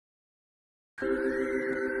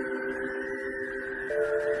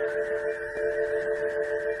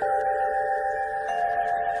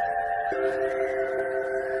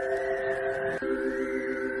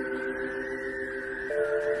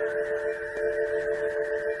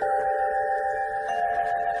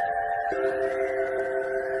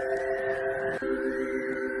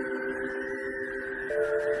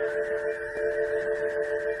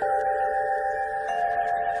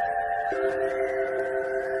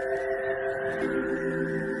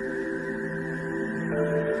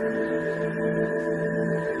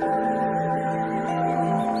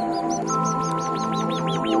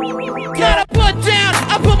Gotta put down,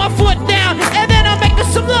 I put my foot down, and then I'm making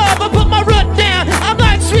some love, I put my root down. I'm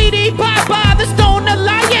like Sweetie Pie by the Stone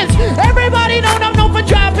Alliance. Everybody know I'm known for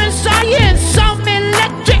dropping science. I'm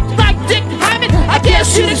electric like Dick Hyman. I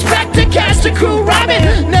guess you'd expect to catch the crew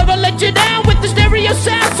rhyming. Never let you down with the stereo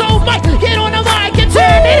sound, so Mike, get on the mic and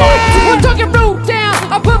turn it up. We're talking root down,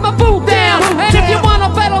 I put my boot down. And if you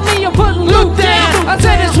wanna battle me, you're putting loot down. I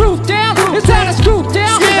said it's root down, it's time to scoot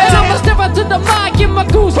down. And I'ma step up to the mic, get my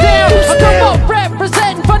goose down. I come up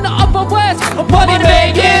representing from the Upper West. Money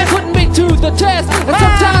making, putting me to the test. And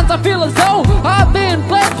sometimes I feel as though I've been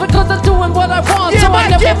blessed because I'm doing what I want, so I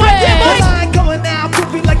never rest. I'm going now,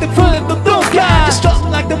 moving like the foot of the blue guy. Just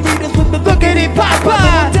strutting like the readers with the lookity pop.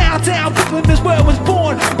 Downtown Brooklyn is where I was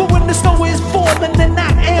born, but when the snow is falling, then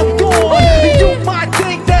I am gone. You might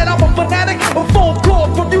think that I'm a fanatic, a phone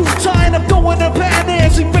call from you, trying I'm throwing a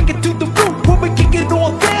panic. We break it to the roof when we kick it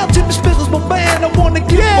all down. Jimmy Spizzle's my man, I wanna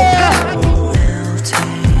give him a pound.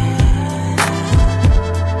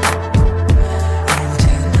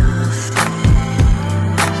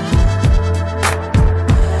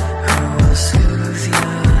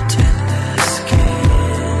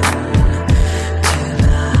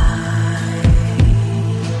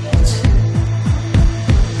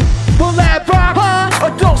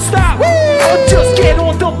 Don't stop, or just get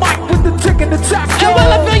on the mic with the tick and the top. And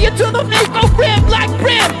while I feel you to the face, go rim like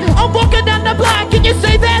brim. I'm walking down the block and you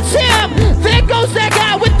say that's him. There goes that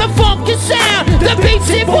guy with the funky sound. The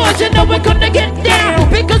Beastie boys, you know we're gonna get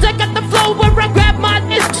down, because I got the flow where I grab my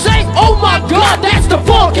neck, say, oh my god, that's the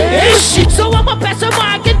funky shit. So I'ma pass a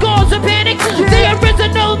mic and cause a panic. The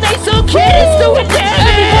original nasal kid is doing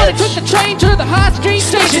damage. Everybody took the train to the high street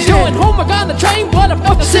station, doing homework on the train. What a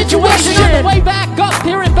fucking situation. On the way back up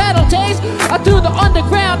here in battle days, I threw the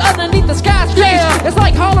underground underneath the skyscrapers. It's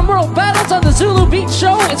like Harlem World battles on the Zulu Beat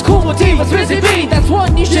show. It's cool with T, it's Busy B, that's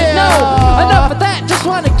one you should know. Enough of that, just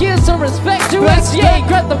wanna give some respect to SCA.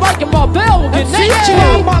 Grab the mic and Marbell will get next to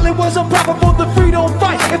you. Molly was a proper for the freedom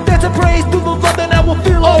fight. If there's a praise through the love, then I will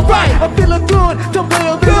feel alright. I'm feeling good to play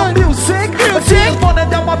a little music. The tears running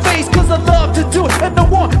down my face cause I love to do it. And no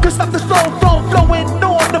one can stop this flow from flowing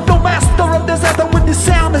on. The flow master of disaster with the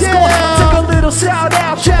sound.